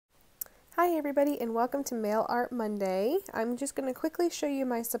Hi everybody and welcome to Mail Art Monday. I'm just going to quickly show you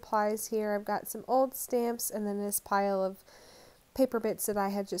my supplies here. I've got some old stamps and then this pile of paper bits that I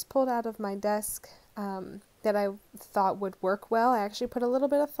had just pulled out of my desk that I thought would work well. I actually put a little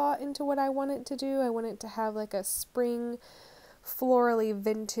bit of thought into what I want it to do. I want it to have like a spring, florally,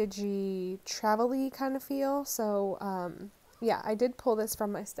 vintagey, travel-y kind of feel. So yeah, I did pull this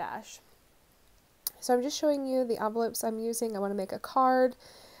from my stash. So I'm just showing you the envelopes I'm using. I want to make a card.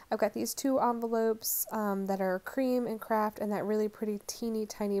 I've got these two envelopes that are cream and craft and that really pretty teeny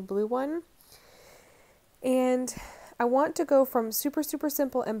tiny blue one. And I want to go from super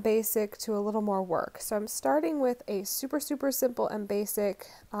simple and basic to a little more work. So I'm starting with a super simple and basic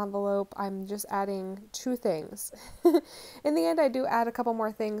envelope. I'm just adding two things. In the end I do add a couple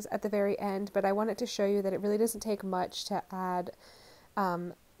more things at the very end, but I wanted to show you that it really doesn't take much to add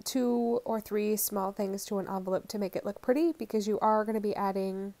two or three small things to an envelope to make it look pretty, because you are going to be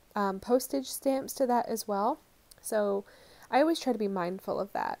adding postage stamps to that as well. So I always try to be mindful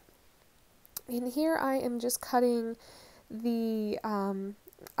of that. And here I am just cutting the,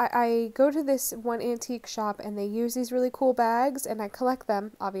 I go to this one antique shop and they use these really cool bags and I collect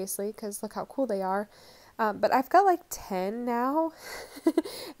them, obviously, because look how cool they are. But I've got like 10 now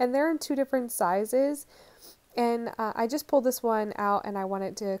and they're in two different sizes. And I just pulled this one out and I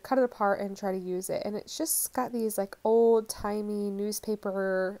wanted to cut it apart and try to use it. And it's just got these like old-timey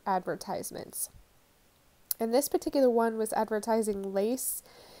newspaper advertisements. And this particular one was advertising lace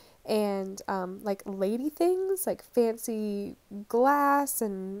and like lady things, like fancy glass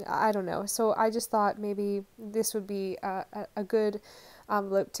and I don't know. So I just thought maybe this would be a good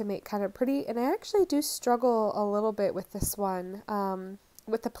envelope to make kind of pretty. And I actually do struggle a little bit with this one.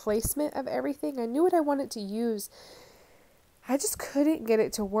 With the placement of everything. I knew what I wanted to use. I just couldn't get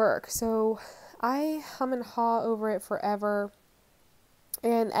it to work. So I hum and haw over it forever.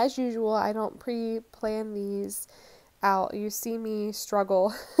 And as usual, I don't pre-plan these out. You see me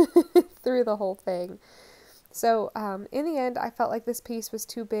struggle through the whole thing. So in the end, I felt like this piece was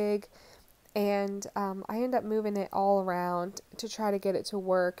too big. And I ended up moving it all around to try to get it to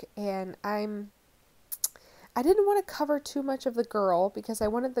work. And I didn't want to cover too much of the girl because I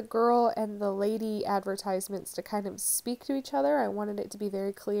wanted the girl and the lady advertisements to kind of speak to each other. I wanted it to be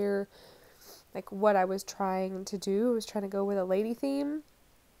very clear like what I was trying to do. I was trying to go with a lady theme.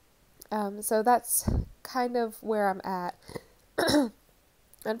 So that's kind of where I'm at.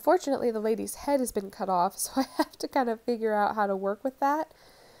 Unfortunately, the lady's head has been cut off, so I have to kind of figure out how to work with that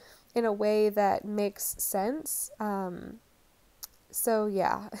in a way that makes sense. So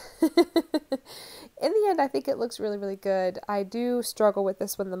yeah, in the end, I think it looks really good. I do struggle with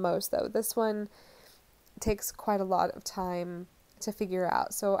this one the most, though. This one takes quite a lot of time to figure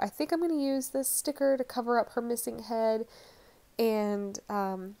out. So I think I'm going to use this sticker to cover up her missing head. And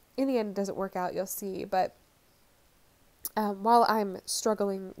in the end, it doesn't work out, you'll see. But while I'm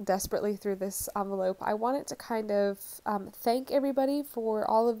struggling desperately through this envelope, I wanted to kind of thank everybody for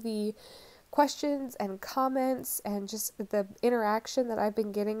all of the questions and comments and just the interaction that I've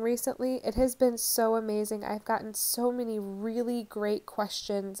been getting recently. It has been so amazing. I've gotten so many really great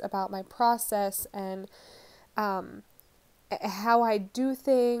questions about my process and how I do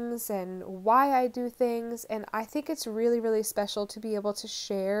things and why I do things, and I think it's really special to be able to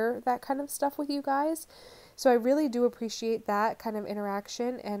share that kind of stuff with you guys. So I really do appreciate that kind of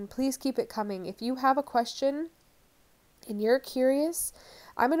interaction, and please keep it coming. If you have a question and you're curious,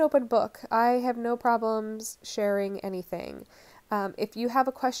 I'm an open book. I have no problems sharing anything. If you have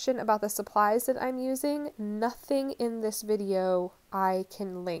a question about the supplies that I'm using, nothing in this video I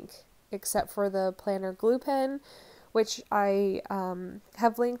can link except for the planner glue pen, which I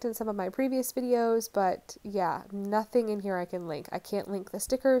have linked in some of my previous videos, but yeah, nothing in here I can link. I can't link the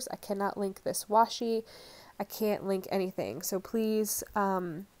stickers, I cannot link this washi, I can't link anything. So please,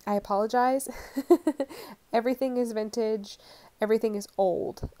 I apologize. Everything is vintage. Everything is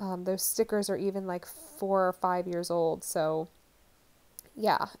old. Those stickers are even like 4 or 5 years old. So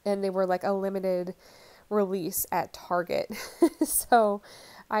yeah, and they were like a limited release at Target. So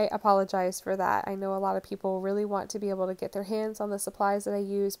I apologize for that. I know a lot of people really want to be able to get their hands on the supplies that I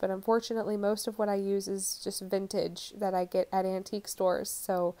use, but unfortunately most of what I use is just vintage that I get at antique stores.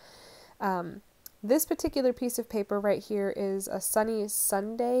 So this particular piece of paper right here is a Sunny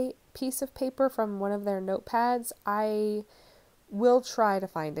Sunday piece of paper from one of their notepads. I will try to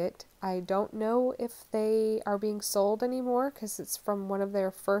find it. I don't know if they are being sold anymore because it's from one of their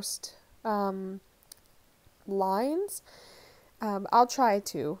first lines. I'll try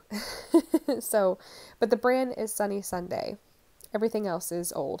to. So, but the brand is Sunny Sunday. Everything else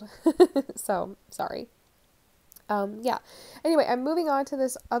is old. So, sorry. Yeah. Anyway, I'm moving on to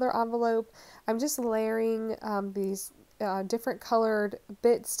this other envelope. I'm just layering these different colored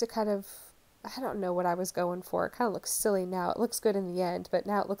bits to kind of, I don't know what I was going for. It kind of looks silly now. It looks good in the end, but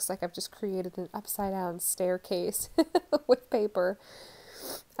now it looks like I've just created an upside down staircase with paper.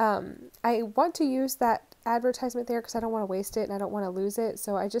 I want to use that advertisement there because I don't want to waste it and I don't want to lose it.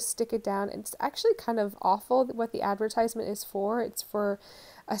 So I just stick it down. It's actually kind of awful what the advertisement is for. It's for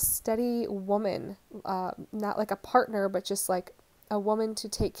a steady woman, not like a partner, but just like a woman to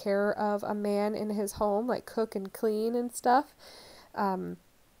take care of a man in his home, like cook and clean and stuff. I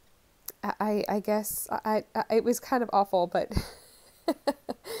guess it was kind of awful, but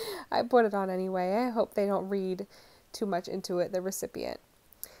I put it on anyway. I hope they don't read too much into it, the recipient.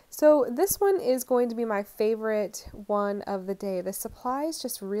 So this one is going to be my favorite one of the day. The supplies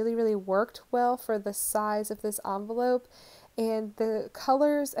just really, really worked well for the size of this envelope, and the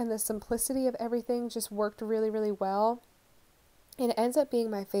colors and the simplicity of everything just worked really, really well. And it ends up being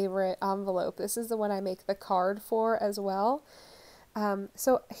my favorite envelope. This is the one I make the card for as well.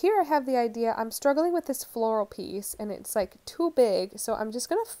 So here I have the idea. I'm struggling with this floral piece and it's like too big, so I'm just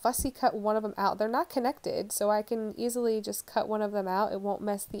gonna fussy cut one of them out. They're not connected, so I can easily just cut one of them out. It won't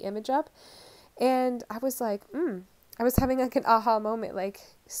mess the image up. And I was like, I was having like an aha moment, like,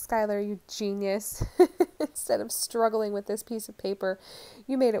 Skylar, you genius. Instead of struggling with this piece of paper,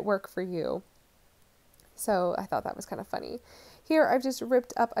 you made it work for you. So I thought that was kind of funny. Here I've just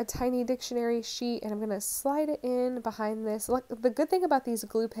ripped up a tiny dictionary sheet and I'm going to slide it in behind this. Look, the good thing about these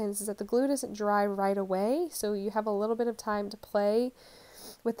glue pens is that the glue doesn't dry right away, so you have a little bit of time to play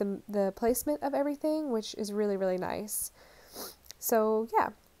with the placement of everything, which is really, really nice. So yeah,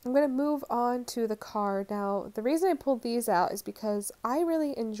 I'm going to move on to the card. Now, the reason I pulled these out is because I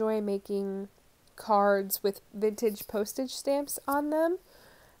really enjoy making cards with vintage postage stamps on them.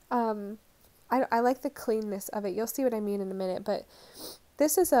 I like the cleanness of it. You'll see what I mean in a minute, but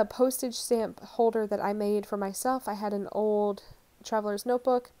this is a postage stamp holder that I made for myself. I had an old traveler's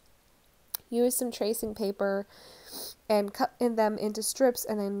notebook, used some tracing paper, and cut them into strips,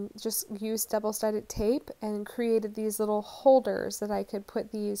 and then just used double-sided tape and created these little holders that I could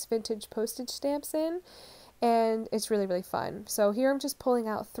put these vintage postage stamps in, and it's really, really fun. So here I'm just pulling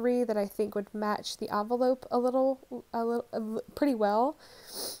out 3 that I think would match the envelope pretty well.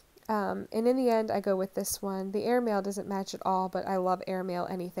 And in the end, I go with this one. The airmail doesn't match at all, but I love airmail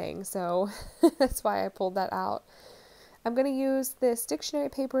anything, so that's why I pulled that out. I'm going to use this dictionary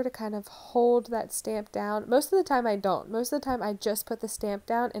paper to kind of hold that stamp down. Most of the time I don't. Most of the time I just put the stamp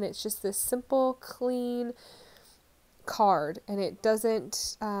down and it's just this simple, clean card, and it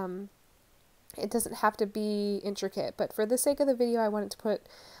doesn't have to be intricate, but for the sake of the video, I wanted to put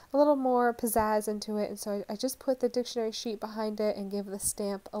a little more pizzazz into it, and so I just put the dictionary sheet behind it and give the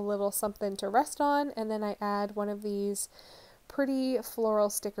stamp a little something to rest on, and then I add one of these pretty floral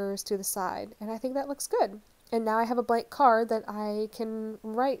stickers to the side, and I think that looks good. And now I have a blank card that I can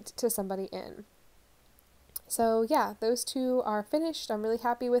write to somebody in. So yeah, those 2 are finished. I'm really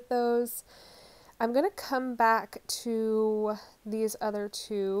happy with those. I'm going to come back to these other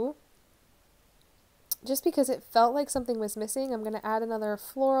 2 just because it felt like something was missing. I'm going to add another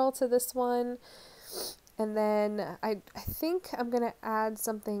floral to this one. And then I think I'm going to add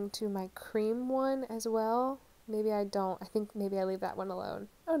something to my cream one as well. Maybe I don't. I think maybe I leave that one alone.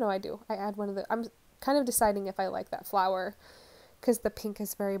 Oh no, I do. I add one of the... I'm kind of deciding if I like that flower because the pink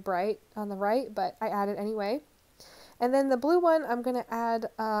is very bright on the right, but I add it anyway. And then the blue one, I'm going to add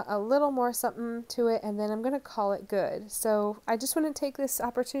a little more something to it, and then I'm going to call it good. So I just want to take this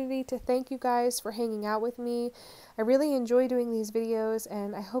opportunity to thank you guys for hanging out with me. I really enjoy doing these videos,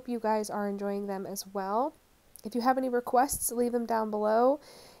 and I hope you guys are enjoying them as well. If you have any requests, leave them down below.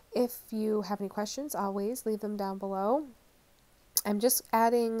 If you have any questions, always leave them down below. I'm just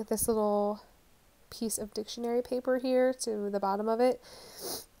adding this little piece of dictionary paper here to the bottom of it.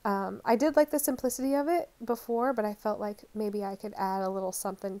 I did like the simplicity of it before, but I felt like maybe I could add a little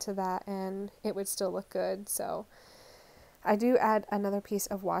something to that and it would still look good. So I do add another piece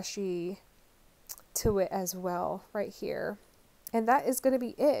of washi to it as well right here. And that is going to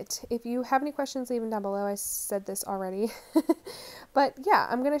be it. If you have any questions, leave them down below. I said this already. But yeah,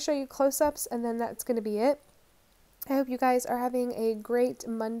 I'm going to show you close-ups and then that's going to be it. I hope you guys are having a great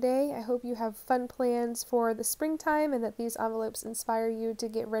Monday. I hope you have fun plans for the springtime and that these envelopes inspire you to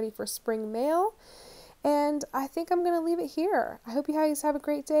get ready for spring mail. And I think I'm going to leave it here. I hope you guys have a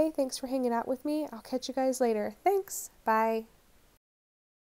great day. Thanks for hanging out with me. I'll catch you guys later. Thanks. Bye.